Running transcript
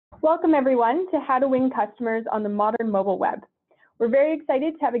Welcome everyone to How to Win Customers on the Modern Mobile Web. We're very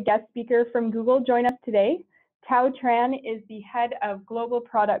excited to have a guest speaker from Google join us today. Tao Tran is the head of global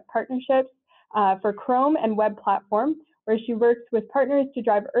product partnerships for Chrome and web platform, where she works with partners to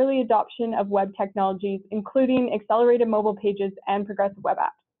drive early adoption of web technologies, including accelerated mobile pages and progressive web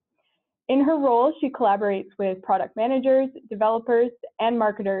apps. In her role, she collaborates with product managers, developers, and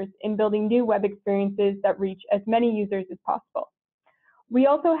marketers in building new web experiences that reach as many users as possible. We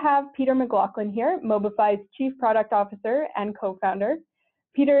also have Peter McLaughlin here, Mobify's Chief Product Officer and co-founder.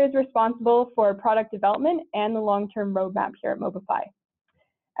 Peter is responsible for product development and the long-term roadmap here at Mobify.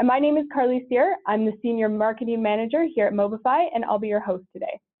 And my name is Carly Sear. I'm the Senior Marketing Manager here at Mobify, and I'll be your host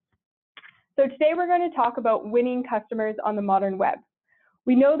today. So today we're going to talk about winning customers on the modern web.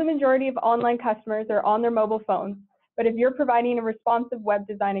 We know the majority of online customers are on their mobile phones, but if you're providing a responsive web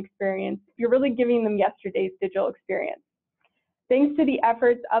design experience, you're really giving them yesterday's digital experience. Thanks to the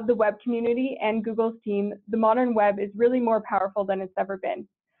efforts of the web community and Google's team, the modern web is really more powerful than it's ever been.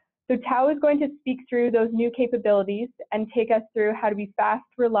 So Tao is going to speak through those new capabilities and take us through how to be fast,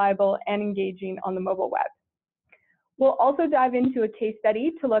 reliable, and engaging on the mobile web. We'll also dive into a case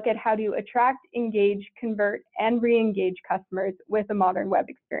study to look at how to attract, engage, convert, and re-engage customers with a modern web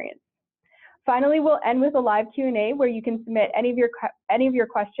experience. Finally, we'll end with a live Q&A where you can submit any of your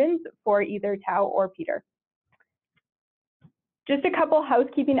questions for either Tao or Peter. Just a couple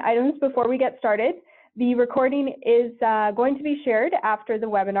housekeeping items before we get started. The recording is going to be shared after the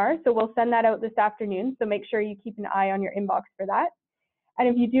webinar, so we'll send that out this afternoon, so make sure you keep an eye on your inbox for that. And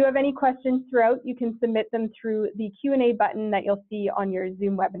if you do have any questions throughout, you can submit them through the Q&A button that you'll see on your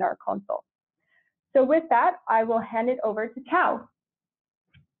Zoom webinar console. So with that, I will hand it over to Tao.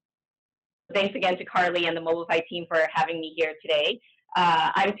 Thanks again to Carly and the Mobify team for having me here today.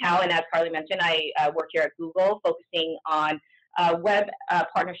 I'm Tao, and as Carly mentioned, I work here at Google, focusing on web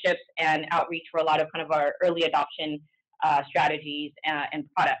partnerships and outreach for a lot of our early adoption strategies and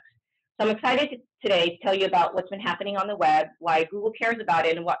products. So I'm excited today to tell you about what's been happening on the web, why Google cares about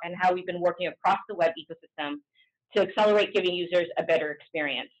it, and how we've been working across the web ecosystem to accelerate giving users a better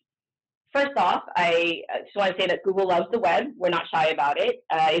experience. First off, I just want to say that Google loves the web. We're not shy about it.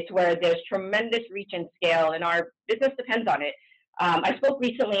 It's where there's tremendous reach and scale, and our business depends on it. I spoke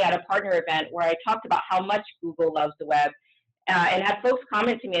recently at a partner event where I talked about how much Google loves the web, and had folks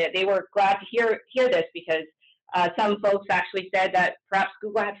comment to me that they were glad to hear this because some folks actually said that perhaps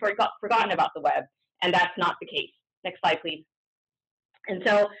Google had forgotten about the web, and that's not the case. Next slide, please. And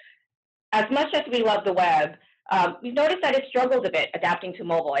so as much as we love the web, we've noticed that it struggles a bit adapting to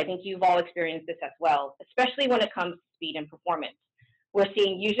mobile. I think you've all experienced this as well, especially when it comes to speed and performance. We're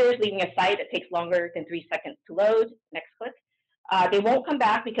seeing users leaving a site that takes longer than 3 seconds to load. Next click. They won't come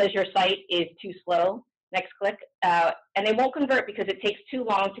back because your site is too slow. Next click. And they won't convert because it takes too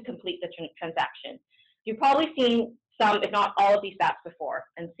long to complete the transaction. You've probably seen some, if not all of these stats before,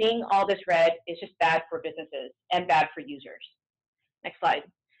 and seeing all this red is just bad for businesses and bad for users. Next slide.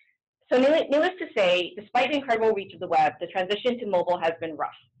 So needless to say, despite the incredible reach of the web, the transition to mobile has been rough.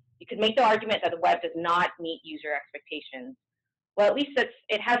 You could make the argument that the web does not meet user expectations. Well, at least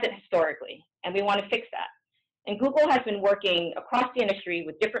it hasn't historically, and we want to fix that. And Google has been working across the industry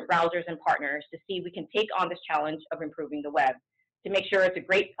with different browsers and partners to see if we can take on this challenge of improving the web to make sure it's a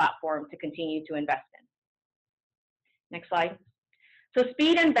great platform to continue to invest in. Next slide. So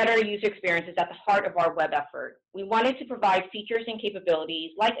speed and better user experience is at the heart of our web effort. We wanted to provide features and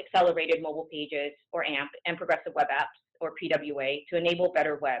capabilities like accelerated mobile pages, or AMP, and progressive web apps, or PWA, to enable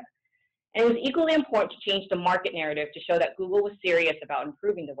better web. And it was equally important to change the market narrative to show that Google was serious about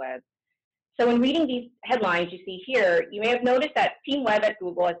improving the web. So when reading these headlines you see here, you may have noticed that Team Web at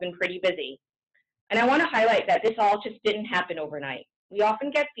Google has been pretty busy. And I want to highlight that this all just didn't happen overnight. We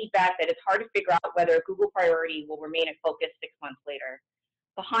often get feedback that it's hard to figure out whether a Google priority will remain in focus 6 months later.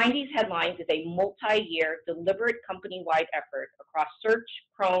 Behind these headlines is a multi-year, deliberate company-wide effort across search,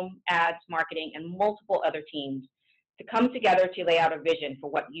 Chrome, ads, marketing, and multiple other teams to come together to lay out a vision for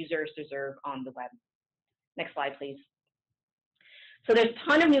what users deserve on the web. Next slide, please. So there's a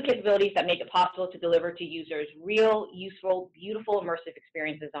ton of new capabilities that make it possible to deliver to users real, useful, beautiful, immersive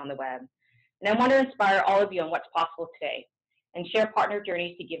experiences on the web. And I want to inspire all of you on what's possible today and share partner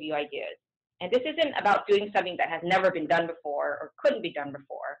journeys to give you ideas. And this isn't about doing something that has never been done before or couldn't be done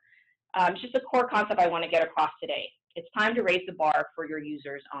before. It's just a core concept I want to get across today. It's time to raise the bar for your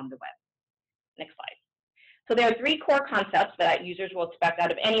users on the web. Next slide. So there are 3 core concepts that users will expect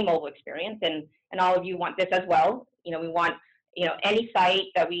out of any mobile experience, and all of you want this as well. We want any site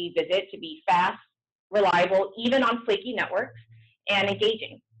that we visit to be fast, reliable, even on flaky networks, and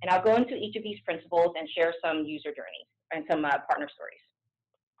engaging. And I'll go into each of these principles and share some user journeys and some partner stories.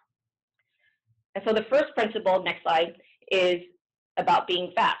 And so the first principle, next slide, is about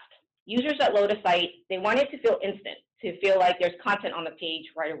being fast. Users that load a site, they want it to feel instant, to feel like there's content on the page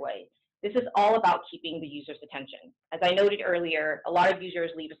right away. This is all about keeping the user's attention. As I noted earlier, a lot of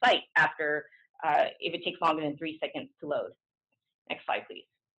users leave a site after if it takes longer than 3 seconds to load. Next slide, please.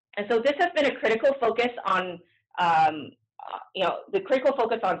 And so this has been a critical focus on, the critical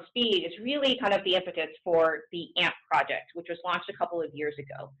focus on speed is really kind of the impetus for the AMP project, which was launched a couple of years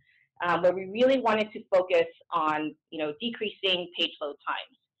ago, where we really wanted to focus on, decreasing page load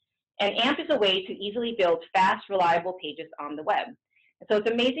times. And AMP is a way to easily build fast, reliable pages on the web. And so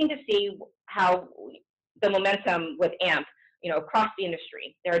it's amazing to see how the momentum with AMP, across the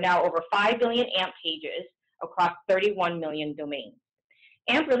industry. There are now over 5 billion AMP pages across 31 million domains.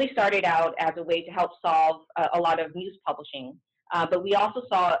 AMP really started out as a way to help solve a lot of news publishing, but we also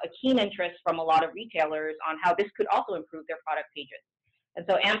saw a keen interest from a lot of retailers on how this could also improve their product pages. And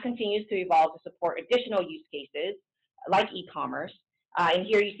so AMP continues to evolve to support additional use cases like e-commerce. And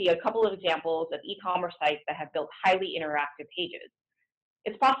here you see a couple of examples of e-commerce sites that have built highly interactive pages.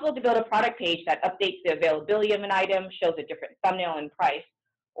 It's possible to build a product page that updates the availability of an item, shows a different thumbnail and price,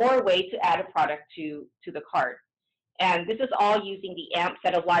 or a way to add a product to the cart. And this is all using the AMP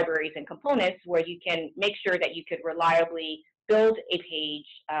set of libraries and components where you can make sure that you could reliably build a page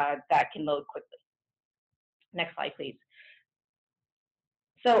that can load quickly. Next slide, please.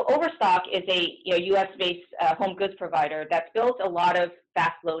 So Overstock is a US-based home goods provider that's built a lot of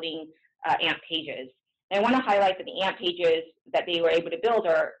fast-loading AMP pages. And I want to highlight that the AMP pages that they were able to build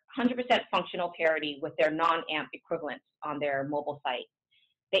are 100% functional parity with their non-AMP equivalents on their mobile site.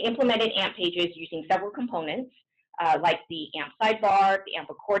 They implemented AMP pages using several components, like the AMP sidebar, the AMP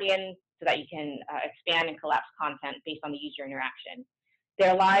accordion, so that you can expand and collapse content based on the user interaction.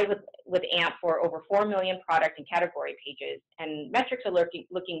 They're live with AMP for over 4 million product and category pages, and metrics are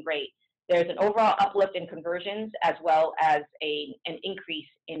looking great. There's an overall uplift in conversions as well as an increase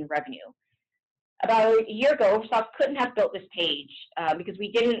in revenue. About a year ago, Overstock couldn't have built this page because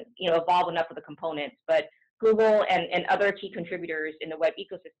we didn't evolve enough of the components, but Google and other key contributors in the web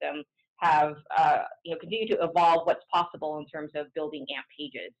ecosystem have continued to evolve what's possible in terms of building AMP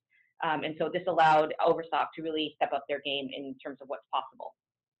pages. And so this allowed Overstock to really step up their game in terms of what's possible.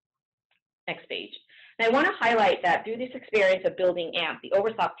 Next page. And I want to highlight that through this experience of building AMP, the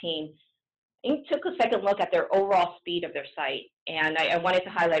Overstock team took a second look at their overall speed of their site. And I wanted to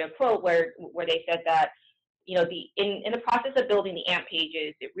highlight a quote where they said that, in the process of building the AMP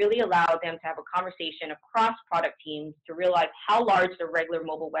pages, it really allowed them to have a conversation across product teams to realize how large their regular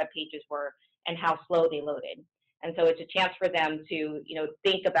mobile web pages were and how slow they loaded. And so it's a chance for them to,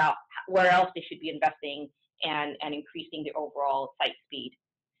 think about where else they should be investing and increasing the overall site speed.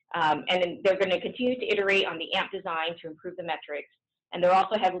 And then they're going to continue to iterate on the AMP design to improve the metrics. And they're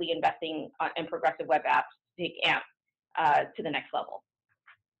also heavily investing in progressive web apps to take AMP to the next level.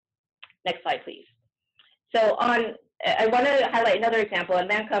 Next slide, please. So I want to highlight another example. And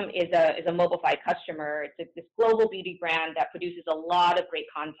Mancom is a Mobify customer. It's this global beauty brand that produces a lot of great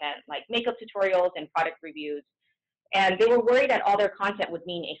content, like makeup tutorials and product reviews. And they were worried that all their content would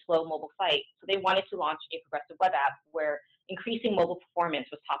mean a slow mobile site. So they wanted to launch a progressive web app where increasing mobile performance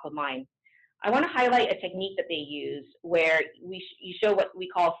was top of mind. I want to highlight a technique that they use where you show what we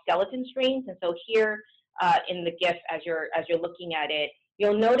call skeleton strings. And so here in the GIF, as you're looking at it,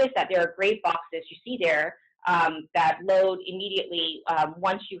 you'll notice that there are gray boxes you see there that load immediately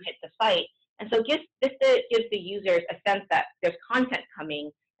once you hit the site. And so this gives the users a sense that there's content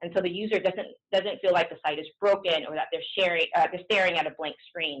coming, and so the user doesn't feel like the site is broken or that they're staring at a blank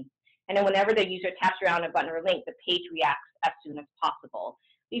screen. And then whenever the user taps around a button or a link, the page reacts as soon as possible.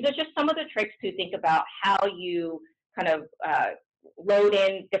 These are just some of the tricks to think about how you kind of load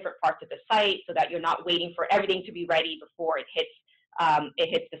in different parts of the site so that you're not waiting for everything to be ready before it hits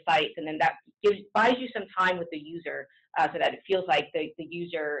the site, and then that buys you some time with the user so that it feels like the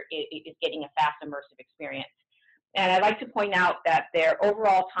user is getting a fast, immersive experience. And I'd like to point out that their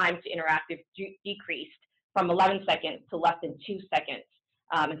overall time to interactive decreased from 11 seconds to less than 2 seconds,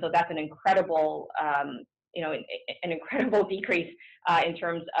 and so that's an incredible, an incredible decrease in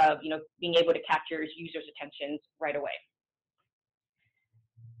terms of being able to capture users' attentions right away.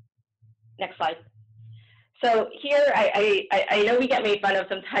 Next slide. So here, I know we get made fun of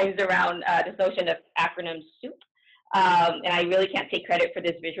sometimes around this notion of acronym soup, and I really can't take credit for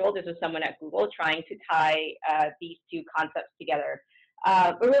this visual. This was someone at Google trying to tie these two concepts together.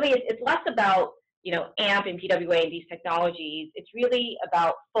 But really, it's less about AMP and PWA and these technologies. It's really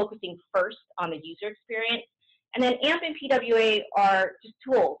about focusing first on the user experience, and then AMP and PWA are just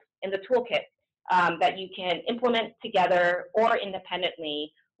tools in the toolkit that you can implement together or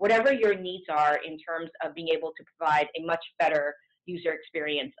independently, whatever your needs are in terms of being able to provide a much better user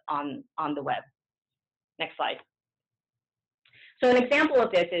experience on the web. Next slide. So an example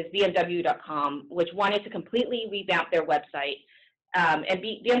of this is BMW.com, which wanted to completely revamp their website. And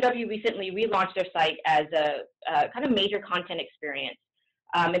BMW recently relaunched their site as a kind of major content experience.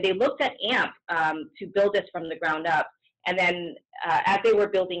 And they looked at AMP to build this from the ground up. And then as they were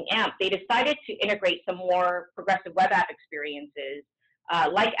building AMP, they decided to integrate some more progressive web app experiences,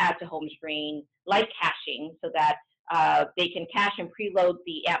 like add to home screen, like caching, so that they can cache and preload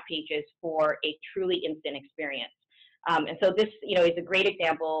the AMP pages for a truly instant experience. And so this, is a great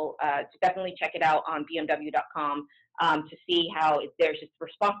example to definitely check it out on BMW.com to see how there's this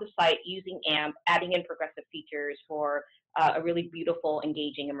responsive site using AMP, adding in progressive features for a really beautiful,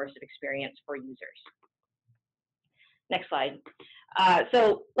 engaging, immersive experience for users. Next slide.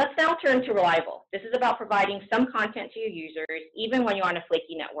 So let's now turn to reliable. This is about providing some content to your users, even when you're on a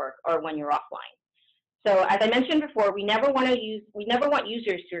flaky network or when you're offline. So as I mentioned before, we never want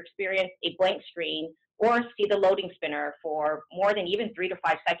users to experience a blank screen or see the loading spinner for more than even 3 to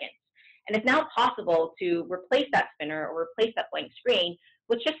 5 seconds. And it's now possible to replace that spinner or replace that blank screen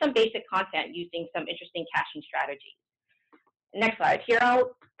with just some basic content using some interesting caching strategies. Next slide. Here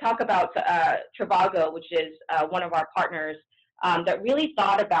I'll talk about Trivago, which is one of our partners that really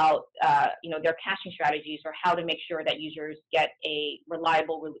thought about their caching strategies or how to make sure that users get a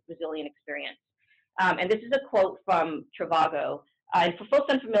reliable, resilient experience. And this is a quote from Trivago. And for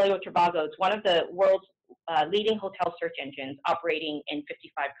folks unfamiliar with Trivago, it's one of the world's leading hotel search engines operating in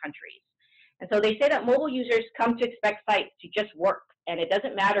 55 countries. And so they say that mobile users come to expect sites to just work, and it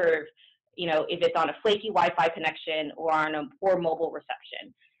doesn't matter if it's on a flaky Wi-Fi connection or on a poor mobile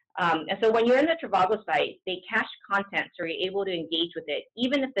reception. And so when you're in the Trivago site, they cache content so you're able to engage with it,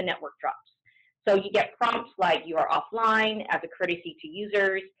 even if the network drops. So you get prompts like you are offline as a courtesy to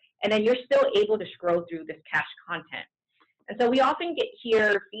users, and then you're still able to scroll through this cached content. And so we often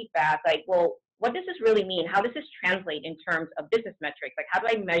hear feedback like, well, what does this really mean? How does this translate in terms of business metrics? Like, how do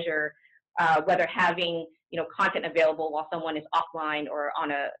I measure whether having content available while someone is offline or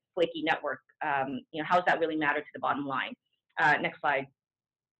on a flaky network? How does that really matter to the bottom line? Next slide.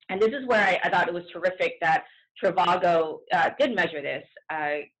 And this is where I thought it was terrific that Trivago did measure this.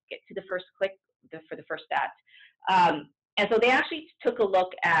 Get to the first click for the first stat. And so they actually took a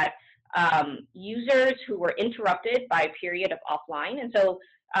look at users who were interrupted by a period of offline. And so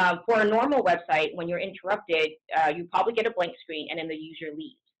for a normal website, when you're interrupted, you probably get a blank screen and then the user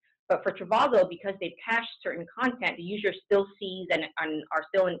leaves. But for Trivago, because they've cached certain content, the user still sees and are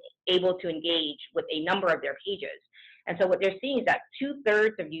still able to engage with a number of their pages. And so what they're seeing is that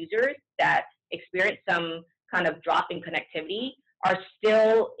 2/3 of users that experience some kind of drop in connectivity are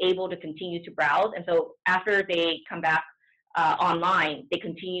still able to continue to browse. And so after they come back online, they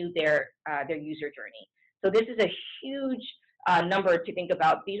continue their user journey. So this is a huge number to think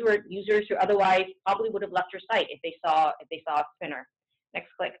about. These were users who otherwise probably would have left your site if they saw a spinner.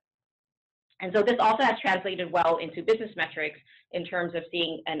 Next click. And so this also has translated well into business metrics in terms of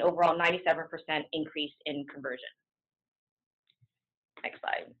seeing an overall 97% increase in conversion. Next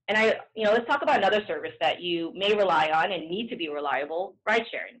slide. And let's talk about another service that you may rely on and need to be reliable, ride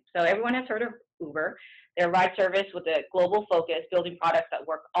sharing. So everyone has heard of Uber. They're a ride service with a global focus, building products that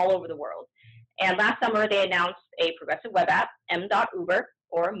work all over the world. And last summer, they announced a progressive web app, m.uber,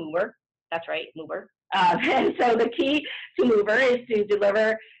 or Mover. That's right, Mover. And so the key to Mover is to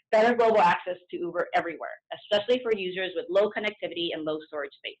deliver better global access to Uber everywhere, especially for users with low connectivity and low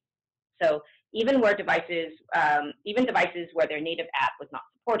storage space. So even devices where their native app was not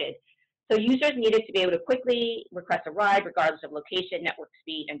supported. So users needed to be able to quickly request a ride regardless of location, network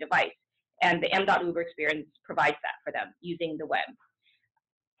speed, and device. And the m.uber experience provides that for them using the web.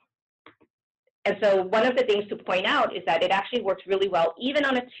 And so one of the things to point out is that it actually works really well even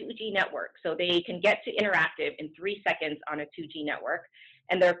on a 2G network. So they can get to interactive in 3 seconds on a 2G network.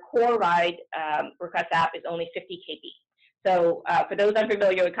 And their core ride request app is only 50 KB. So for those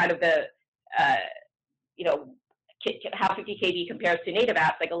unfamiliar with kind of the, how 50 KB compares to native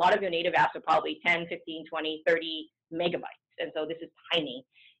apps, like a lot of your native apps are probably 10, 15, 20, 30 megabytes. And so this is tiny.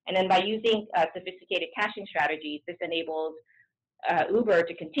 And then by using sophisticated caching strategies, this enables Uber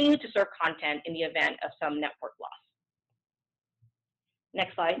to continue to serve content in the event of some network loss.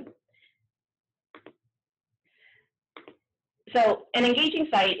 Next slide. So an engaging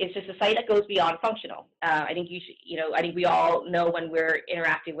site is just a site that goes beyond functional. I think I think we all know when we're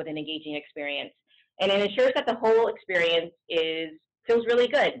interacting with an engaging experience, and it ensures that the whole experience feels really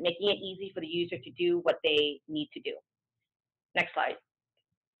good, making it easy for the user to do what they need to do. Next slide.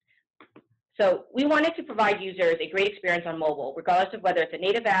 So we wanted to provide users a great experience on mobile, regardless of whether it's a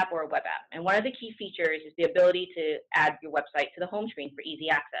native app or a web app. And one of the key features is the ability to add your website to the home screen for easy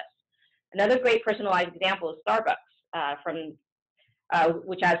access. Another great personalized example is Starbucks,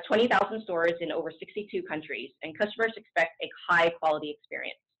 which has 20,000 stores in over 62 countries, and customers expect a high-quality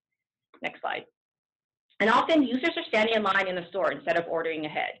experience. Next slide. And often, users are standing in line in the store instead of ordering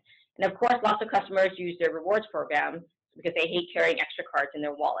ahead. And of course, lots of customers use their rewards program because they hate carrying extra cards in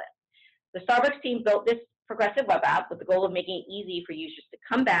their wallet. The Starbucks team built this progressive web app with the goal of making it easy for users to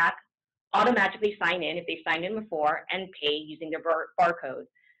come back, automatically sign in if they signed in before, and pay using their barcode.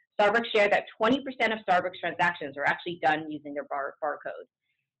 Starbucks shared that 20% of Starbucks transactions are actually done using their barcode.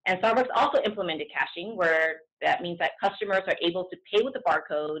 And Starbucks also implemented caching, where that means that customers are able to pay with the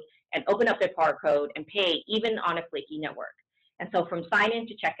barcode and open up their barcode and pay even on a flaky network. And so from sign-in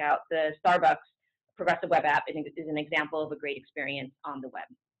to checkout, the Starbucks progressive web app is an example of a great experience on the web.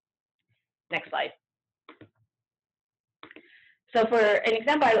 Next slide. So for an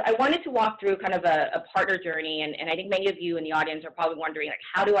example, I wanted to walk through kind of a partner journey, and I think many of you in the audience are probably wondering, like,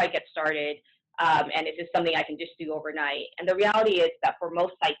 how do I get started? And is this something I can just do overnight? And the reality is that for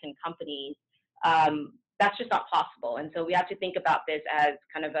most sites and companies, that's just not possible. And so we have to think about this as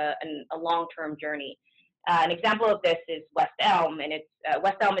kind of a long-term journey. An example of this is West Elm, and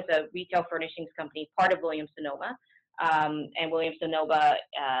West Elm is a retail furnishings company, part of Williams-Sonoma, and Williams-Sonoma,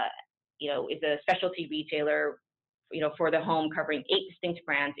 is a specialty retailer, for the home, covering 8 distinct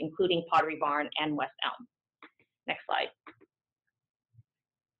brands, including Pottery Barn and West Elm. Next slide.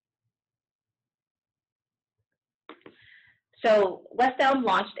 So West Elm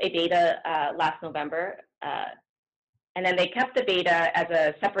launched a beta last November, and then they kept the beta as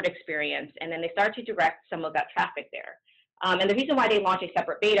a separate experience, and then they started to direct some of that traffic there. And the reason why they launched a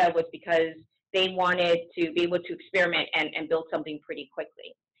separate beta was because they wanted to be able to experiment and build something pretty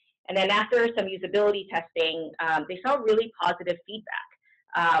quickly. And then after some usability testing, they saw really positive feedback.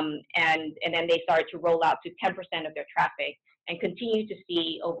 And then they started to roll out to 10% of their traffic and continue to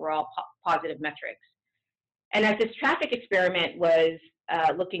see overall positive metrics. And as this traffic experiment was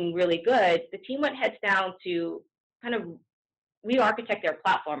looking really good, the team went heads down to kind of re-architect their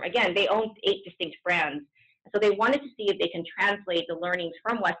platform. Again, they owned 8 distinct brands. So they wanted to see if they can translate the learnings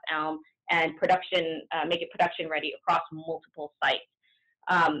from West Elm and make it production ready across multiple sites.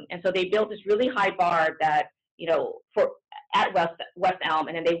 And so they built this really high bar that, at West Elm,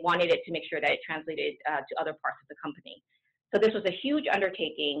 and then they wanted it to make sure that it translated to other parts of the company. So this was a huge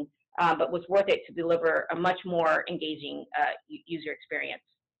undertaking, but was worth it to deliver a much more engaging user experience.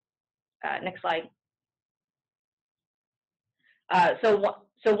 Next slide.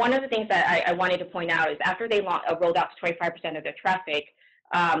 So one of the things that I wanted to point out is after they rolled out to 25% of their traffic,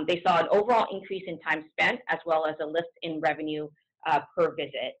 they saw an overall increase in time spent as well as a lift in revenue per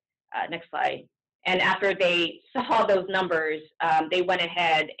visit. Next slide. And after they saw those numbers, they went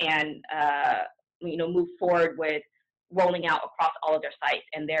ahead and moved forward with rolling out across all of their sites,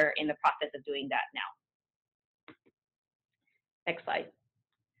 and they're in the process of doing that now. Next slide.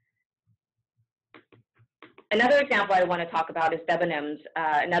 Another example I want to talk about is Debenhams,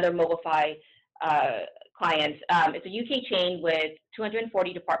 another Mobify client. It's a UK chain with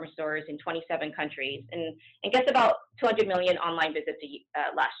 240 department stores in 27 countries and gets about 200 million online visits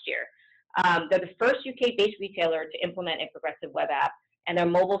last year. They're the first UK-based retailer to implement a progressive web app, and their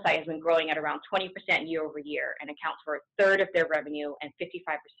mobile site has been growing at around 20% year over year and accounts for a third of their revenue and 55%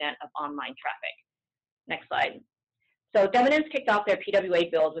 of online traffic. Next slide. So Debenhams kicked off their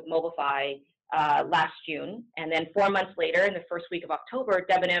PWA build with Mobify last June, and then 4 months later, in the first week of October,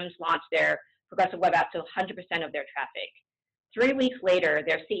 Debenhams launched their progressive web app to 100% of their traffic. 3 weeks later,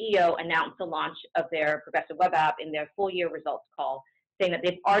 their CEO announced the launch of their progressive web app in their full year results call, saying that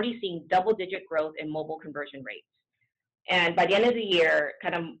they've already seen double-digit growth in mobile conversion rates. And by the end of the year,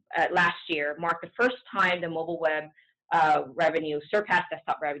 last year, marked the first time the mobile web revenue surpassed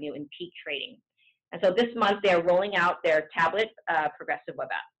desktop revenue in peak trading. And so this month, they're rolling out their tablet progressive web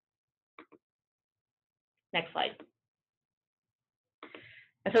app. Next slide.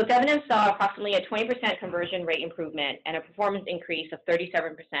 And so Debenhams saw approximately a 20% conversion rate improvement and a performance increase of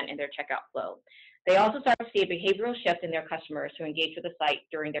 37% in their checkout flow. They also started to see a behavioral shift in their customers who engaged with the site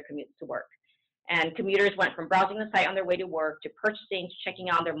during their commutes to work. And commuters went from browsing the site on their way to work to purchasing to checking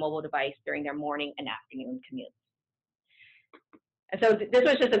out their mobile device during their morning and afternoon commutes. And so this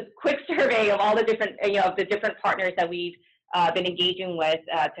was just a quick survey of all the different, the different partners that we've been engaging with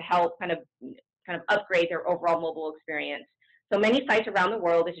to help kind of upgrade their overall mobile experience. So many sites around the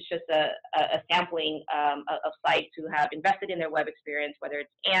world, this is just a sampling of sites who have invested in their web experience, whether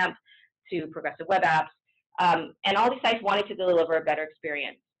it's AMP to progressive web apps, and all these sites wanted to deliver a better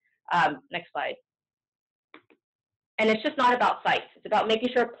experience. Next slide. And it's just not about sites. It's about making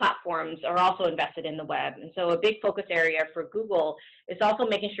sure platforms are also invested in the web. And so a big focus area for Google is also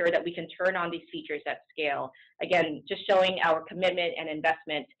making sure that we can turn on these features at scale. Again, just showing our commitment and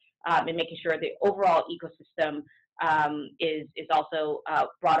investment in making sure the overall ecosystem is also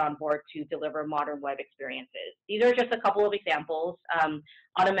brought on board to deliver modern web experiences. These are just a couple of examples.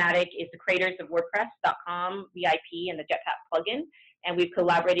 Automatic is the creators of WordPress.com, VIP, and the Jetpack plugin. And we've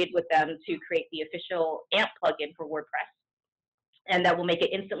collaborated with them to create the official AMP plugin for WordPress. And that will make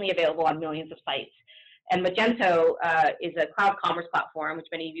it instantly available on millions of sites. And Magento is a cloud commerce platform, which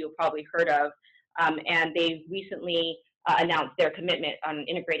many of you have probably heard of. And they've recently announced their commitment on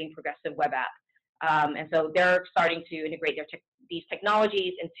integrating progressive web app. And so they're starting to integrate these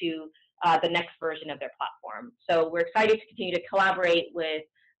technologies into the next version of their platform. So we're excited to continue to collaborate with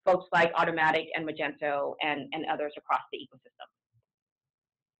folks like Automatic and Magento and others across the ecosystem.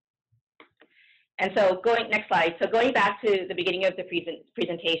 And so next slide. So going back to the beginning of the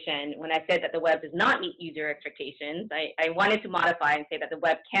presentation, when I said that the web does not meet user expectations, I wanted to modify and say that the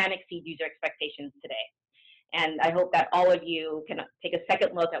web can exceed user expectations today. And I hope that all of you can take a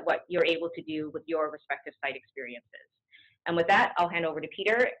second look at what you're able to do with your respective site experiences. And with that, I'll hand over to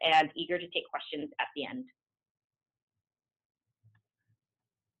Peter, and eager to take questions at the end.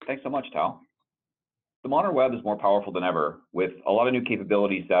 Thanks so much, Tal. The modern web is more powerful than ever, with a lot of new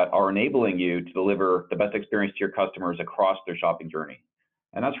capabilities that are enabling you to deliver the best experience to your customers across their shopping journey.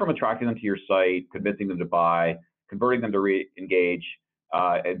 And that's from attracting them to your site, convincing them to buy, converting them to re-engage,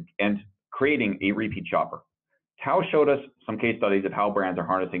 and creating a repeat shopper. Tal showed us some case studies of how brands are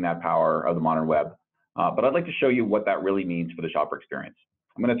harnessing that power of the modern web, but I'd like to show you what that really means for the shopper experience.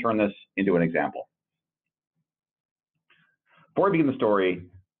 I'm going to turn this into an example. Before I begin the story,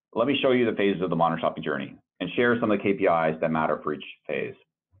 let me show you the phases of the modern shopping journey and share some of the KPIs that matter for each phase.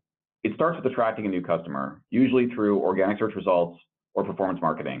 It starts with attracting a new customer, usually through organic search results or performance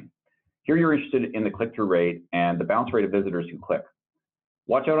marketing. Here you're interested in the click-through rate and the bounce rate of visitors who click.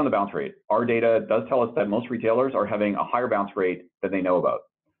 Watch out on the bounce rate. Our data does tell us that most retailers are having a higher bounce rate than they know about.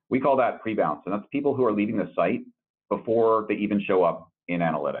 We call that pre-bounce, and that's people who are leaving the site before they even show up in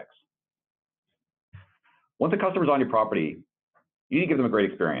analytics. Once a customer's on your property, you need to give them a great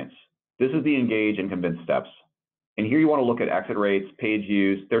experience. This is the engage and convince steps. And here you want to look at exit rates, page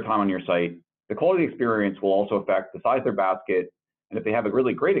views, their time on your site. The quality of the experience will also affect the size of their basket. And if they have a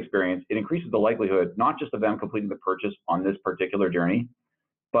really great experience, it increases the likelihood, not just of them completing the purchase on this particular journey,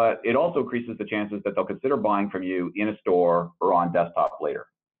 but it also increases the chances that they'll consider buying from you in a store or on desktop later.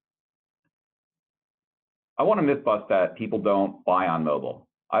 I want to myth bust that people don't buy on mobile.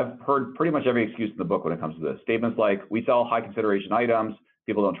 I've heard pretty much every excuse in the book when it comes to this. Statements like, we sell high consideration items,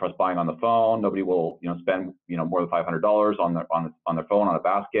 people don't trust buying on the phone, nobody will spend more than $500 on their phone on a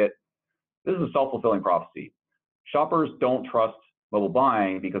basket. This is a self-fulfilling prophecy. Shoppers don't trust mobile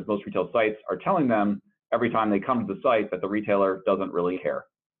buying because most retail sites are telling them every time they come to the site that the retailer doesn't really care.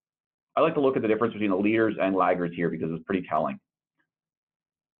 I like to look at the difference between the leaders and laggards here because it's pretty telling.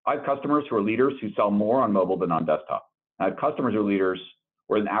 I have customers who are leaders who sell more on mobile than on desktop. I have customers who are leaders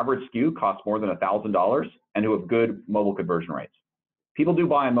where an average SKU costs more than $1,000 and who have good mobile conversion rates. People do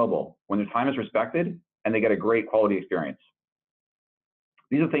buy on mobile when their time is respected and they get a great quality experience.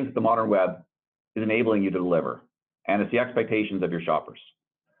 These are things that the modern web is enabling you to deliver, and it's the expectations of your shoppers.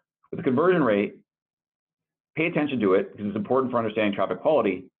 With the conversion rate, pay attention to it because it's important for understanding traffic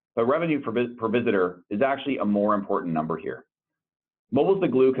quality, but revenue per visitor is actually a more important number here. Mobile is the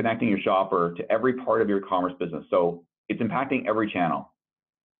glue connecting your shopper to every part of your commerce business, so it's impacting every channel.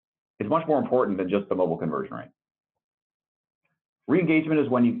 It's much more important than just the mobile conversion rate. Re-engagement is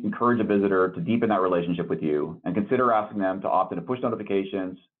when you encourage a visitor to deepen that relationship with you and consider asking them to opt into push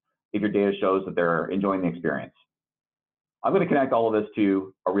notifications if your data shows that they're enjoying the experience. I'm going to connect all of this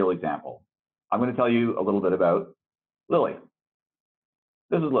to a real example. I'm going to tell you a little bit about Lily.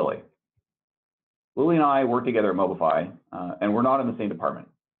 This is Lily. Lily and I work together at Mobify, and we're not in the same department.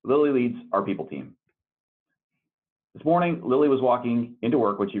 Lily leads our people team. This morning, Lily was walking into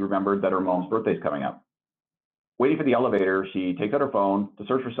work when she remembered that her mom's birthday is coming up. Waiting for the elevator, she takes out her phone to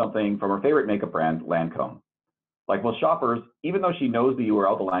search for something from her favorite makeup brand, Lancome. Like most shoppers, even though she knows the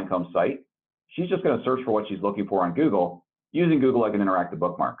URL to Lancome's site, she's just going to search for what she's looking for on Google, using Google like an interactive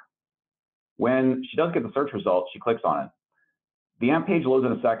bookmark. When she does get the search result, she clicks on it. The AMP page loads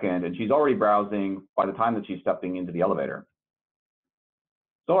in a second, and she's already browsing by the time that she's stepping into the elevator.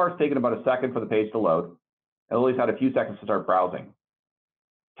 So far, it's taken about a second for the page to load, and Lily's had a few seconds to start browsing.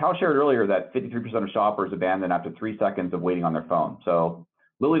 Tal shared earlier that 53% of shoppers abandon after 3 seconds of waiting on their phone. So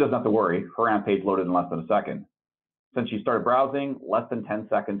Lily doesn't have to worry. Her AMP page loaded in less than a second. Since she started browsing, less than 10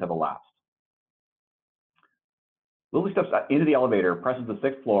 seconds have elapsed. Lily steps into the elevator, presses the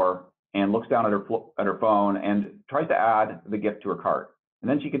 6th floor, and looks down at her phone and tries to add the gift to her cart. And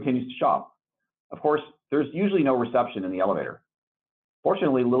then she continues to shop. Of course, there's usually no reception in the elevator.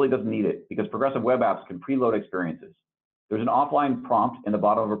 Fortunately, Lily doesn't need it because progressive web apps can preload experiences. There's an offline prompt in the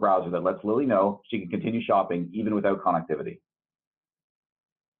bottom of her browser that lets Lily know she can continue shopping even without connectivity.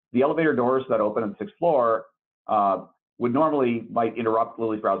 The elevator doors that open on the 6th floor might interrupt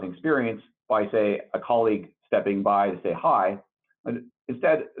Lily's browsing experience by, say, a colleague stepping by to say hi.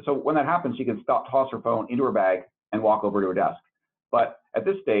 Instead, so when that happens, she can toss her phone into her bag and walk over to her desk. But at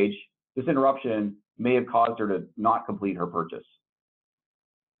this stage, this interruption may have caused her to not complete her purchase.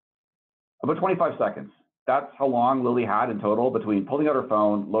 About 25 seconds. That's how long Lily had in total between pulling out her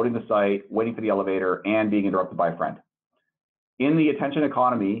phone, loading the site, waiting for the elevator, and being interrupted by a friend. In the attention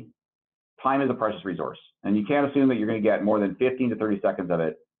economy, time is a precious resource, and you can't assume that you're going to get more than 15 to 30 seconds of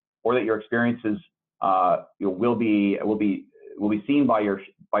it, or that your experiences will be seen by your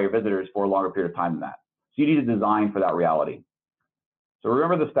visitors for a longer period of time than that. So you need to design for that reality. So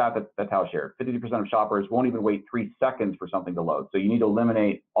remember the stat that Tao shared: 52% of shoppers won't even wait 3 seconds for something to load. So you need to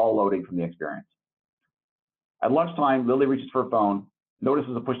eliminate all loading from the experience. At lunchtime, Lily reaches for her phone,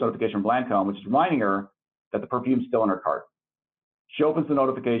 notices a push notification from Lancome, which is reminding her that the perfume's still in her cart. She opens the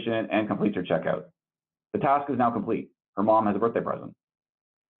notification and completes her checkout. The task is now complete. Her mom has a birthday present.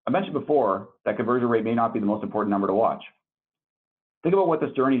 I mentioned before that conversion rate may not be the most important number to watch. Think about what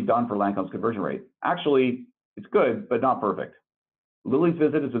this journey's done for Lancome's conversion rate. Actually, it's good, but not perfect. Lily's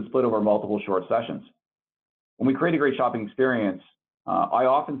visit has been split over multiple short sessions. When we create a great shopping experience, I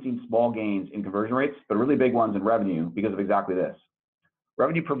often see small gains in conversion rates, but really big ones in revenue because of exactly this.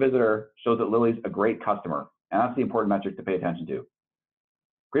 Revenue per visitor shows that Lily's a great customer, and that's the important metric to pay attention to.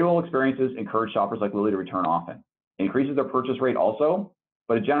 Great mobile experiences encourage shoppers like Lily to return often. It increases their purchase rate also,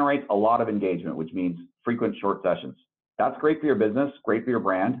 but it generates a lot of engagement, which means frequent short sessions. That's great for your business, great for your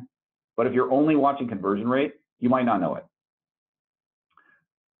brand, but if you're only watching conversion rate, you might not know it.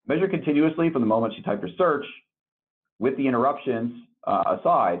 Measure continuously from the moment she typed her search. With the interruptions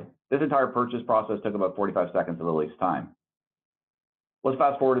aside, this entire purchase process took about 45 seconds of Lily's time. Let's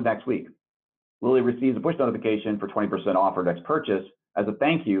fast forward to next week. Lily receives a push notification for 20% off her next purchase as a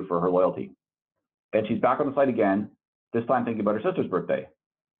thank you for her loyalty. And she's back on the site again, this time thinking about her sister's birthday.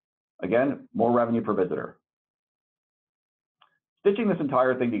 Again, more revenue per visitor. Stitching this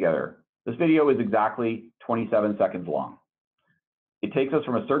entire thing together, this video is exactly 27 seconds long. It takes us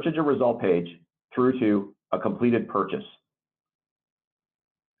from a search engine result page through to a completed purchase.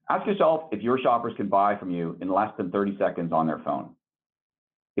 Ask yourself if your shoppers can buy from you in less than 30 seconds on their phone.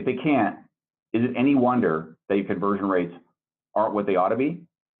 If they can't, is it any wonder that your conversion rates aren't what they ought to be?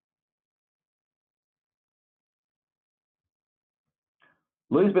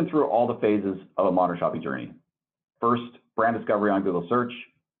 Lily's been through all the phases of a modern shopping journey. First, brand discovery on Google search,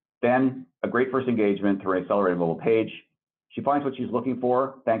 then a great first engagement through an accelerated mobile page. She finds what she's looking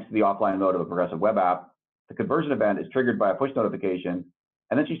for thanks to the offline mode of a progressive web app. The conversion event is triggered by a push notification,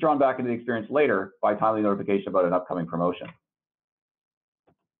 and then she's drawn back into the experience later by a timely notification about an upcoming promotion.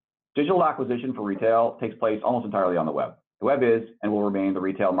 Digital acquisition for retail takes place almost entirely on the web. The web is and will remain the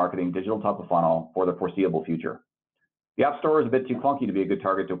retail marketing digital top of funnel for the foreseeable future. The App Store is a bit too clunky to be a good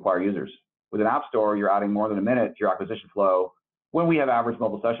target to acquire users. With an App Store, you're adding more than a minute to your acquisition flow when we have average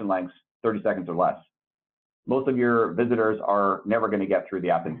mobile session lengths, 30 seconds or less. Most of your visitors are never going to get through the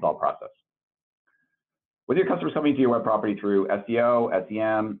app install process. Whether your customers coming to your web property through SEO,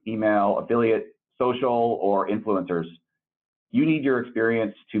 SEM, email, affiliate, social, or influencers, you need your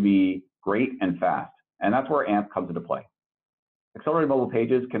experience to be great and fast, and that's where AMP comes into play. Accelerated mobile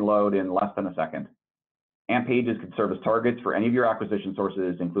pages can load in less than a second. AMP pages can serve as targets for any of your acquisition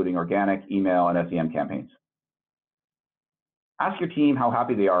sources, including organic, email, and SEM campaigns. Ask your team how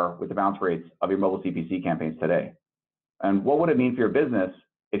happy they are with the bounce rates of your mobile CPC campaigns today. And what would it mean for your business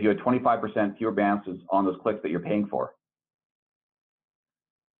if you had 25% fewer bounces on those clicks that you're paying for?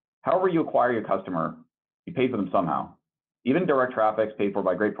 However you acquire your customer, you pay for them somehow. Even direct traffic is paid for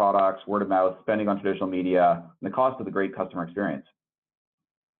by great products, word of mouth, spending on traditional media, and the cost of the great customer experience.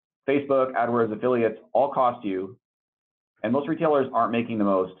 Facebook, AdWords, affiliates all cost you, and most retailers aren't making the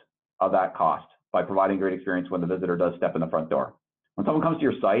most of that cost by providing great experience when the visitor does step in the front door. When someone comes to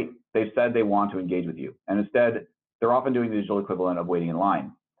your site, they've said they want to engage with you, and instead, they're often doing the digital equivalent of waiting in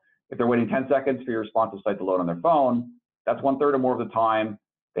line. If they're waiting 10 seconds for your responsive site to load on their phone, that's 1/3 or more of the time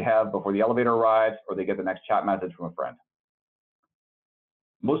they have before the elevator arrives or they get the next chat message from a friend.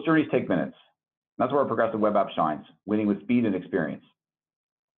 Most journeys take minutes. That's where a progressive web app shines, winning with speed and experience.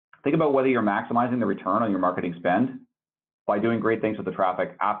 Think about whether you're maximizing the return on your marketing spend by doing great things with the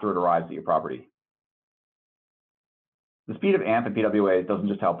traffic after it arrives at your property. The speed of AMP and PWA doesn't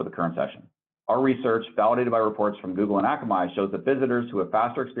just help with the current session. Our research, validated by reports from Google and Akamai, shows that visitors who have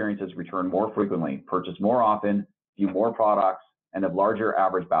faster experiences return more frequently, purchase more often, view more products, and have larger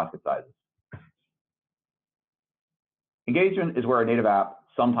average basket sizes. Engagement is where a native app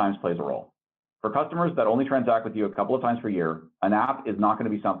sometimes plays a role. For customers that only transact with you a couple of times per year, an app is not going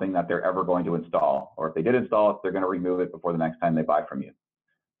to be something that they're ever going to install, or if they did install it, they're going to remove it before the next time they buy from you.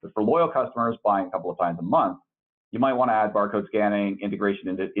 But for loyal customers buying a couple of times a month, you might want to add barcode scanning, integration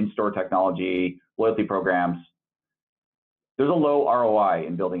into in-store technology, loyalty programs. There's a low ROI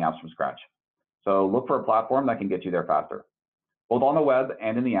in building apps from scratch. So look for a platform that can get you there faster. Both on the web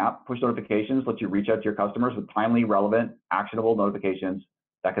and in the app, push notifications let you reach out to your customers with timely, relevant, actionable notifications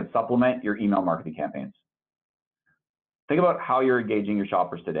that can supplement your email marketing campaigns. Think about how you're engaging your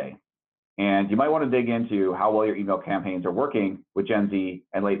shoppers today. And you might want to dig into how well your email campaigns are working with Gen Z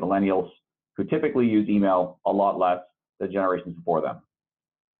and late millennials who typically use email a lot less than generations before them.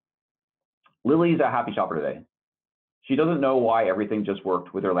 Lily's a happy shopper today. She doesn't know why everything just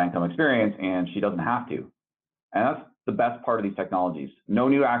worked with her Lancome experience, and she doesn't have to. And that's the best part of these technologies. No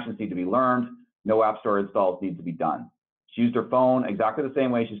new actions need to be learned. No app store installs need to be done. She used her phone exactly the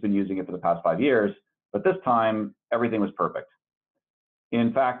same way she's been using it for the past 5 years, but this time, everything was perfect.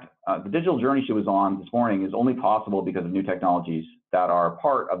 In fact, the digital journey she was on this morning is only possible because of new technologies that are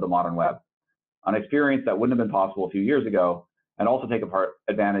part of the modern web, an experience that wouldn't have been possible a few years ago, and also take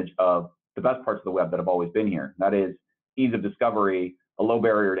advantage of the best parts of the web that have always been here. That is ease of discovery, a low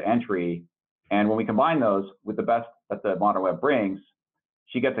barrier to entry, and when we combine those with the best that the modern web brings,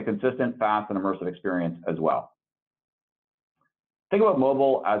 she gets a consistent, fast, and immersive experience as well. Think about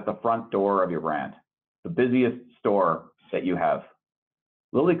mobile as the front door of your brand, the busiest store that you have.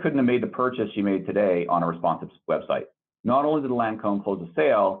 Lily couldn't have made the purchase she made today on a responsive website. Not only did Lancome close the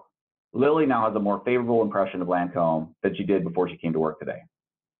sale, Lily now has a more favorable impression of Lancome than she did before she came to work today.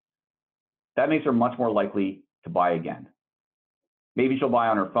 That makes her much more likely to buy again. Maybe she'll buy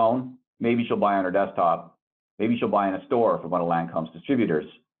on her phone, maybe she'll buy on her desktop, maybe she'll buy in a store from one of Lancome's distributors.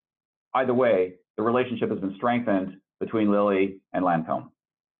 Either way, the relationship has been strengthened between Lily and Lancome.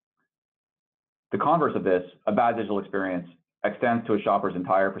 The converse of this, a bad digital experience, extends to a shopper's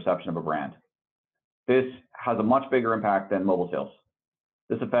entire perception of a brand. This has a much bigger impact than mobile sales.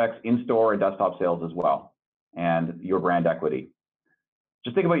 This affects in-store and desktop sales as well, and your brand equity.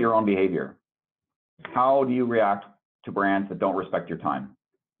 Just think about your own behavior. How do you react to brands that don't respect your time?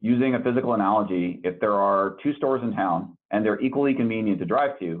 Using a physical analogy, if there are 2 stores in town and they're equally convenient to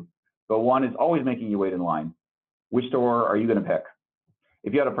drive to, but one is always making you wait in line, which store are you going to pick?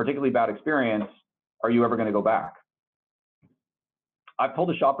 If you had a particularly bad experience, are you ever going to go back? I've told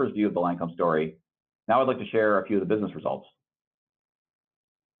the shopper's view of the Lancome story. Now I'd like to share a few of the business results.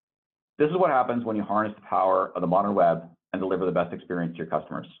 This is what happens when you harness the power of the modern web and deliver the best experience to your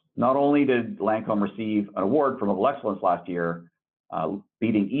customers. Not only did Lancome receive an award for Mobile Excellence last year,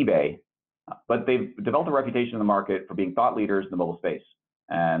 beating eBay, but they've developed a reputation in the market for being thought leaders in the mobile space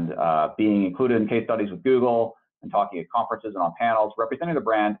and being included in case studies with Google and talking at conferences and on panels, representing the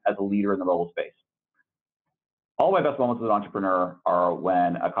brand as a leader in the mobile space. All my best moments as an entrepreneur are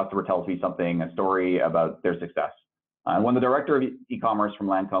when a customer tells me something, a story about their success. And when the director of e-commerce from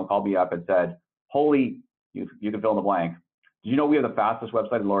Lancome called me up and said, holy, you can fill in the blank. Did you know we have the fastest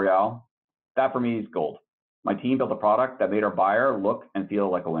website in L'Oreal? That for me is gold. My team built a product that made our buyer look and feel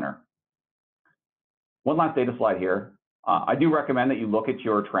like a winner. One last data slide here. I do recommend that you look at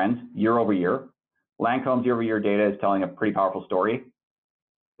your trends year over year. Lancome's year-over-year data is telling a pretty powerful story.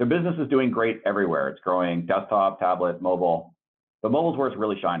 Their business is doing great everywhere. It's growing desktop, tablet, mobile, but mobile's where it's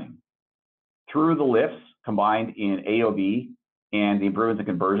really shining. Through the lifts combined in AOV and the improvements in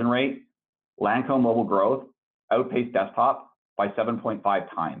conversion rate, Lancome mobile growth outpaced desktop by 7.5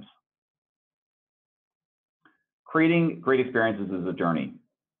 times. Creating great experiences is a journey.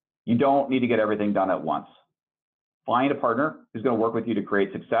 You don't need to get everything done at once. Find a partner who's going to work with you to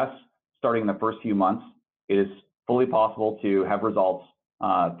create success starting in the first few months. It is fully possible to have results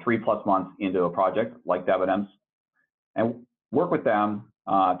 3+ months into a project like Debenhams, and work with them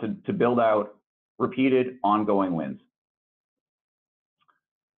to build out repeated ongoing wins.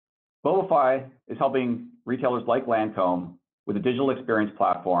 Mobify is helping retailers like Lancome with a digital experience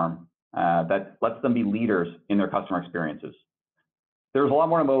platform that lets them be leaders in their customer experiences. There's a lot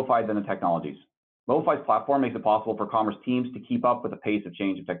more to Mobify than the technologies. Mobify's platform makes it possible for commerce teams to keep up with the pace of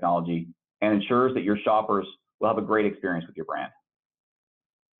change in technology and ensures that your shoppers will have a great experience with your brand.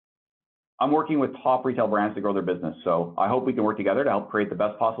 I'm working with top retail brands to grow their business, so I hope we can work together to help create the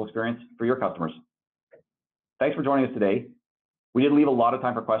best possible experience for your customers. Thanks for joining us today. We did leave a lot of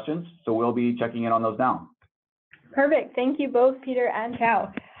time for questions, so we'll be checking in on those now. Perfect. Thank you both, Peter and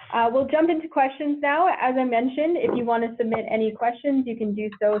Tao. We'll jump into questions now. As I mentioned, if you want to submit any questions, you can do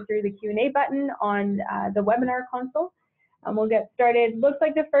so through the Q&A button on the webinar console. We'll get started. Looks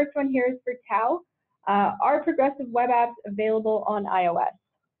like the first one here is for Tao. Are progressive web apps available on iOS?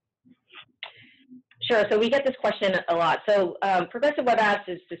 Sure. So we get this question a lot. So progressive web apps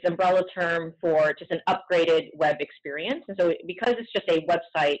is this umbrella term for just an upgraded web experience. And so because it's just a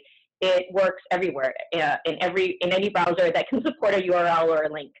website, it works everywhere in any browser that can support a URL or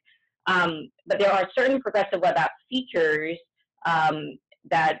a link. But there are certain progressive web app features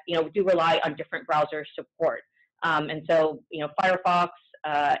that do rely on different browser support. And so Firefox,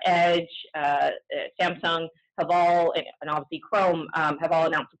 Edge, Samsung have all, and obviously Chrome, have all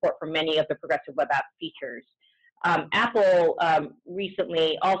announced support for many of the progressive web app features. Apple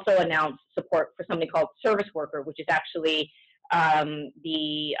recently also announced support for something called Service Worker, which is actually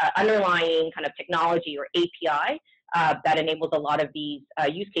the underlying kind of technology or API that enables a lot of these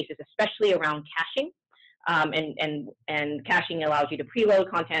use cases, especially around caching. And caching allows you to preload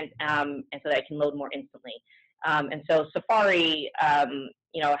content and so that it can load more instantly. And so Safari,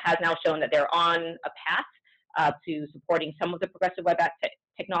 has now shown that they're on a path to supporting some of the progressive web app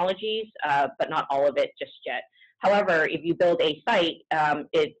technologies, but not all of it just yet. However, if you build a site,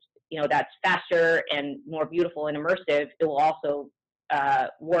 that's faster and more beautiful and immersive, it will also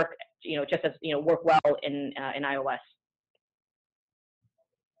work, just as work well in iOS.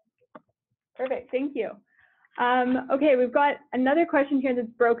 Perfect. Thank you. Okay, we've got another question here that's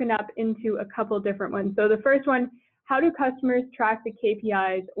broken up into a couple different ones. So the first one, how do customers track the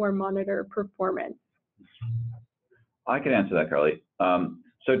KPIs or monitor performance? I can answer that, Carly.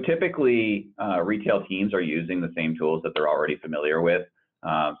 So typically, retail teams are using the same tools that they're already familiar with.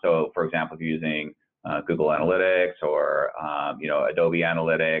 So for example, if you're using Google Analytics or Adobe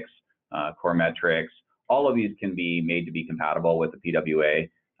Analytics, Core Metrics, all of these can be made to be compatible with the PWA.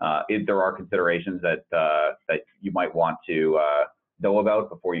 If there are considerations that you might want to know about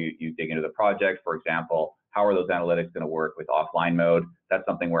before you dig into the project, for example, how are those analytics going to work with offline mode? That's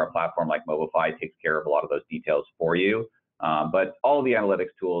something where a platform like Mobify takes care of a lot of those details for you. But all of the analytics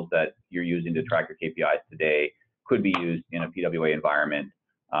tools that you're using to track your KPIs today could be used in a PWA environment.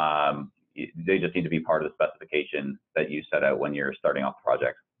 They just need to be part of the specification that you set out when you're starting off the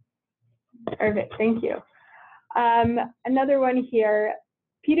project. Perfect, thank you. Another one here.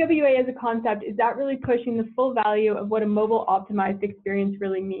 PWA as a concept, is that really pushing the full value of what a mobile optimized experience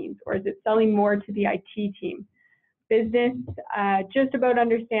really means, or is it selling more to the IT team? Business just about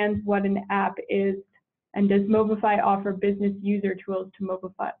understands what an app is, and does Mobify offer business user tools to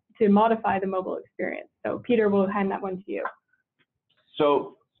modify the mobile experience? So Peter, we'll hand that one to you.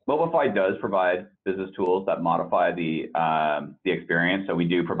 So Mobify does provide business tools that modify the experience. So we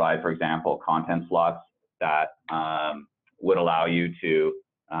do provide, for example, content slots that would allow you to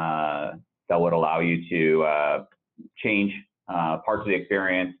change parts of the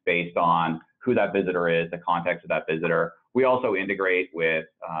experience based on who that visitor is, the context of that visitor. We also integrate with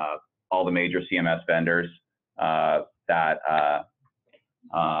all the major CMS vendors that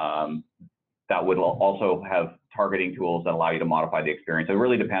would also have targeting tools that allow you to modify the experience. It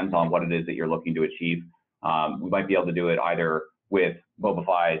really depends on what it is that you're looking to achieve. We might be able to do it either with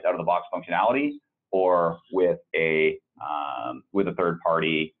Mobify's out-of-the-box functionality or with a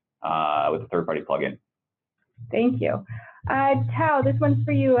third-party plugin. Thank you. Tao, this one's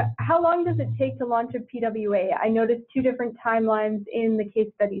for you. How long does it take to launch a PWA? I noticed 2 different timelines in the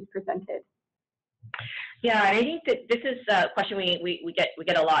case studies presented. Yeah, I think that this is a question we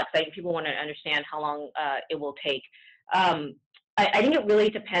get a lot, because I think people want to understand how long it will take. I think it really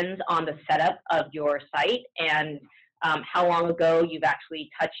depends on the setup of your site and how long ago you've actually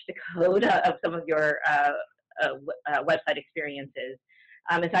touched the code of some of your website experiences.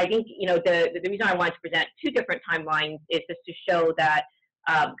 And so I think the reason I wanted to present 2 different timelines is just to show that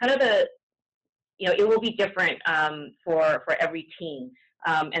kind of it will be different for every team.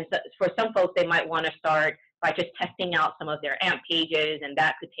 And so for some folks, they might want to start by just testing out some of their AMP pages, and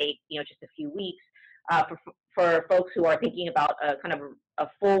that could take just a few weeks. For folks who are thinking about kind of a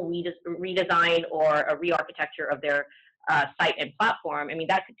full redesign or a re-architecture of their site and platform, I mean,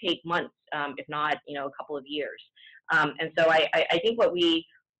 that could take months, if not a couple of years. And so I think what we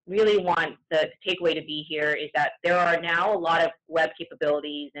really want the takeaway to be here is that there are now a lot of web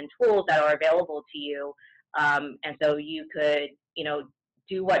capabilities and tools that are available to you, and so you could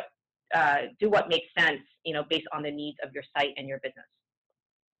do what makes sense based on the needs of your site and your business.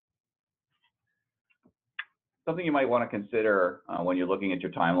 something you might want to consider when you're looking at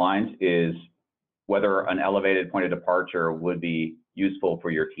your timelines is whether an elevated point of departure would be useful for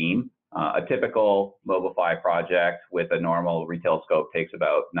your team. A typical Mobify project with a normal retail scope takes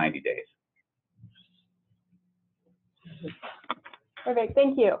about 90 days. Perfect,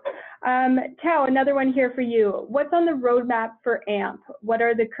 thank you. Tao, another one here for you. What's on the roadmap for AMP? What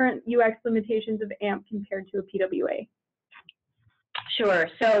are the current UX limitations of AMP compared to a PWA? Sure.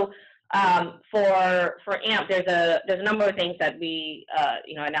 So for AMP, there's a number of things that we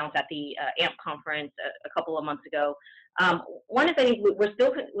announced at the AMP conference a couple of months ago. One is, I think we're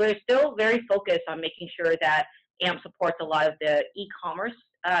still very focused on making sure that AMP supports a lot of the e-commerce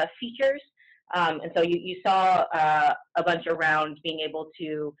features. And so you saw a bunch around being able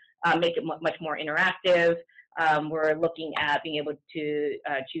to make it much more interactive. We're looking at being able to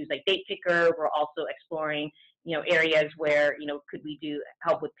choose like date picker. We're also exploring areas where could we do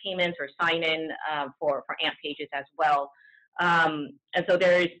help with payments or sign in for AMP pages as well. And so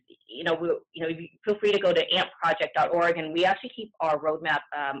there's feel free to go to ampproject.org, and we actually keep our roadmap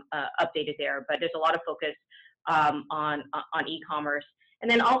updated there. But there's a lot of focus on e-commerce. And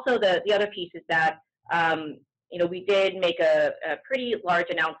then also the other piece is that we did make a pretty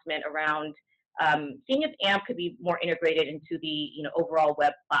large announcement around seeing if AMP could be more integrated into the overall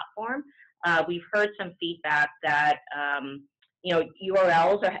web platform. We've heard some feedback that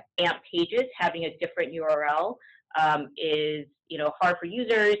URLs or AMP pages having a different URL is hard for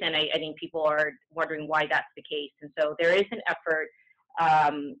users, and I think people are wondering why that's the case. And so there is an effort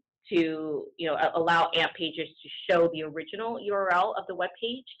to allow AMP pages to show the original URL of the web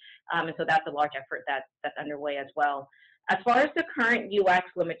page, and so that's a large effort that's underway as well. As far as the current UX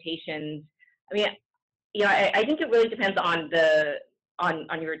limitations, I mean, I think it really depends on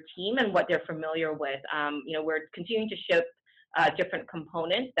your team and what they're familiar with. We're continuing to ship different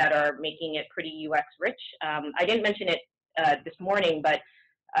components that are making it pretty UX rich. I didn't mention it this morning, but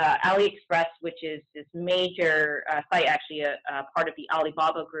AliExpress, which is this major site, actually a part of the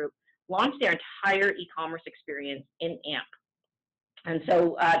Alibaba group, launched their entire e-commerce experience in AMP. And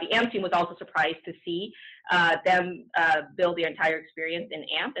so the AMP team was also surprised to see them build their entire experience in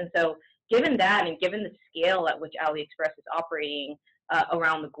AMP. And so given that, and given the scale at which AliExpress is operating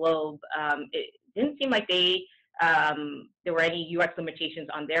around the globe, it didn't seem like there were any UX limitations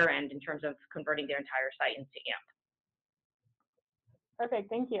on their end in terms of converting their entire site into AMP. Perfect,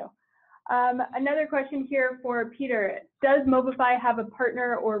 thank you. Another question here for Peter. Does Mobify have a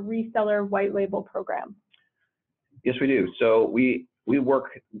partner or reseller white label program? Yes, we do. So we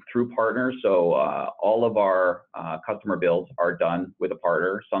work through partners. So all of our customer builds are done with a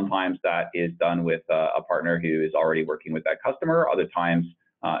partner. Sometimes that is done with a partner who is already working with that customer. Other times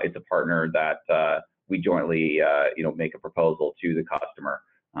it's a partner that we jointly make a proposal to the customer.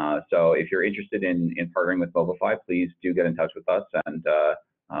 So if you're interested in partnering with Mobify, please do get in touch with us, and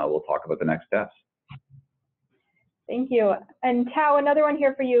we'll talk about the next steps. Thank you. And Tao, another one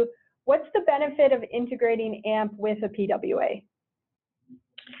here for you. What's the benefit of integrating AMP with a PWA?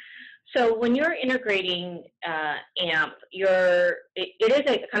 So when you're integrating AMP, it is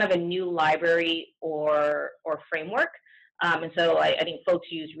a kind of a new library or framework. And so I think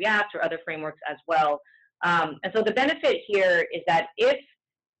folks use React or other frameworks as well. And so the benefit here is that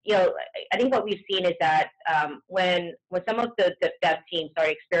I think what we've seen is that when some of the dev teams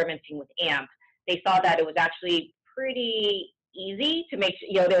started experimenting with AMP, they saw that it was actually pretty easy to make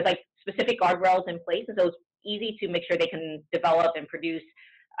sure, there was like specific guardrails in place, and so it's easy to make sure they can develop and produce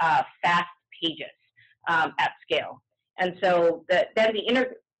fast pages at scale. And so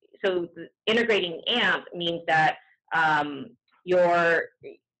integrating AMP means that you're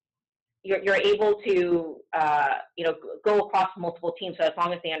able to go across multiple teams. So as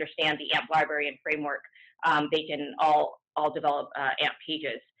long as they understand the AMP library and framework, they can all develop AMP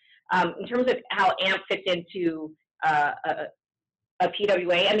pages. In terms of how AMP fits into a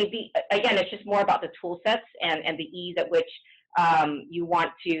PWA, I mean, again, it's just more about the tool sets and the ease at which you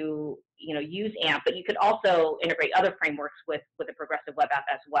want to use AMP, but you could also integrate other frameworks with a progressive web app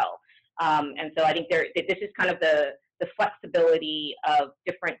as well. And so I think this is kind of the flexibility of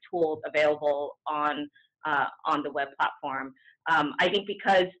different tools available on the web platform. I think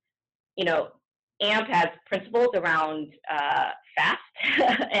because AMP has principles around fast,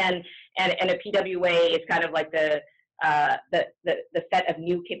 and a PWA is kind of like the set of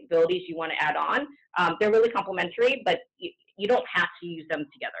new capabilities you want to add on. They're really complementary, but you don't have to use them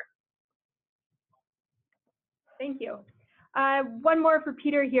together. Thank you. One more for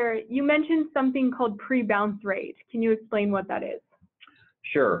Peter here. You mentioned something called pre-bounce rate. Can you explain what that is?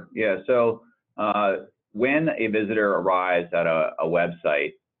 Sure. Yeah. So when a visitor arrives at a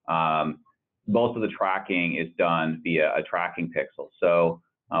website, most of the tracking is done via a tracking pixel. So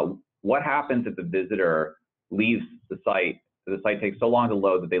what happens if the visitor leaves the site? The site takes so long to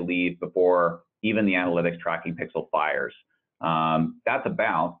load that they leave before even the analytics tracking pixel fires. That's a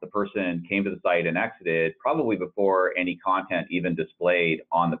bounce. The person came to the site and exited probably before any content even displayed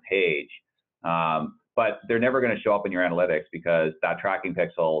on the page. But they're never going to show up in your analytics because that tracking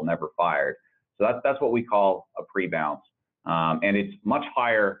pixel never fired. So that's what we call a pre-bounce. And it's much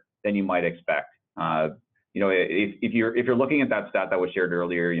higher than you might expect. If you're looking at that stat that was shared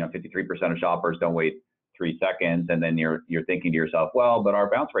earlier, 53% of shoppers don't wait 3 seconds, and then you're thinking to yourself, well, but our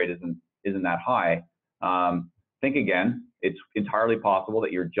bounce rate isn't that high. Think again. It's entirely possible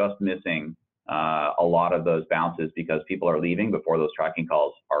that you're just missing a lot of those bounces because people are leaving before those tracking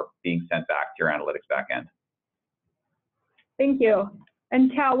calls are being sent back to your analytics backend. Thank you.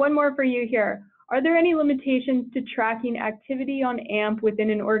 And Tao, one more for you here. Are there any limitations to tracking activity on AMP within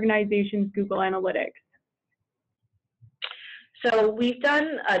an organization's Google Analytics? So we've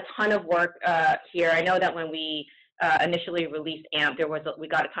done a ton of work here. I know that when we initially released AMP, we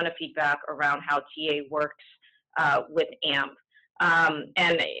got a ton of feedback around how GA works with AMP.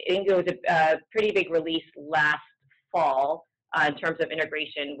 And I think it was a pretty big release last fall in terms of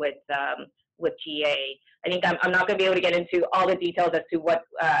integration with GA. I think I'm not going to be able to get into all the details as to what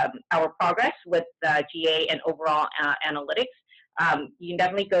our progress with GA and overall analytics. You can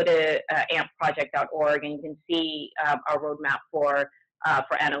definitely go to ampproject.org and you can see our roadmap for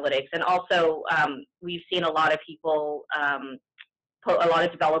analytics. And also, we've seen a lot of people, a lot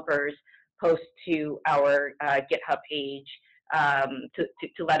of developers post to our GitHub page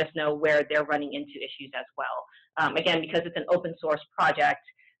to let us know where they're running into issues as well. Again, because it's an open source project,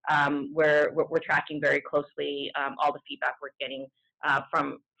 we're tracking very closely all the feedback we're getting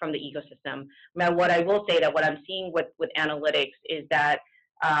from the ecosystem. Now, what I will say that what I'm seeing with analytics is that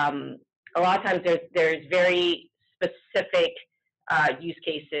a lot of times there's very specific use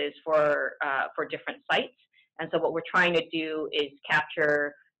cases for different sites, and so what we're trying to do is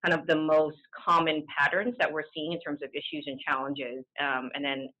capture kind of the most common patterns that we're seeing in terms of issues and challenges, and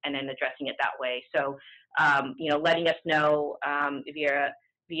then addressing it that way. So, letting us know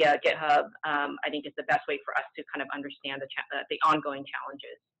via GitHub, I think is the best way for us to kind of understand the ongoing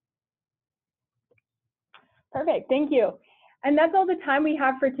challenges. Perfect, thank you. And that's all the time we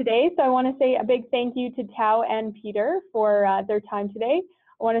have for today. So I want to say a big thank you to Tao and Peter for their time today.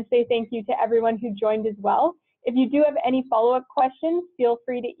 I want to say thank you to everyone who joined as well. If you do have any follow-up questions, feel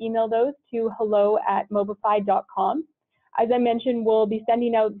free to email those to hello@mobify.com. As I mentioned, we'll be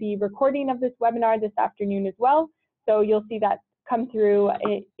sending out the recording of this webinar this afternoon as well. So you'll see that come through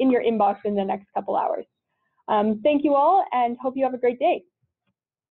in your inbox in the next couple hours. Thank you all and hope you have a great day.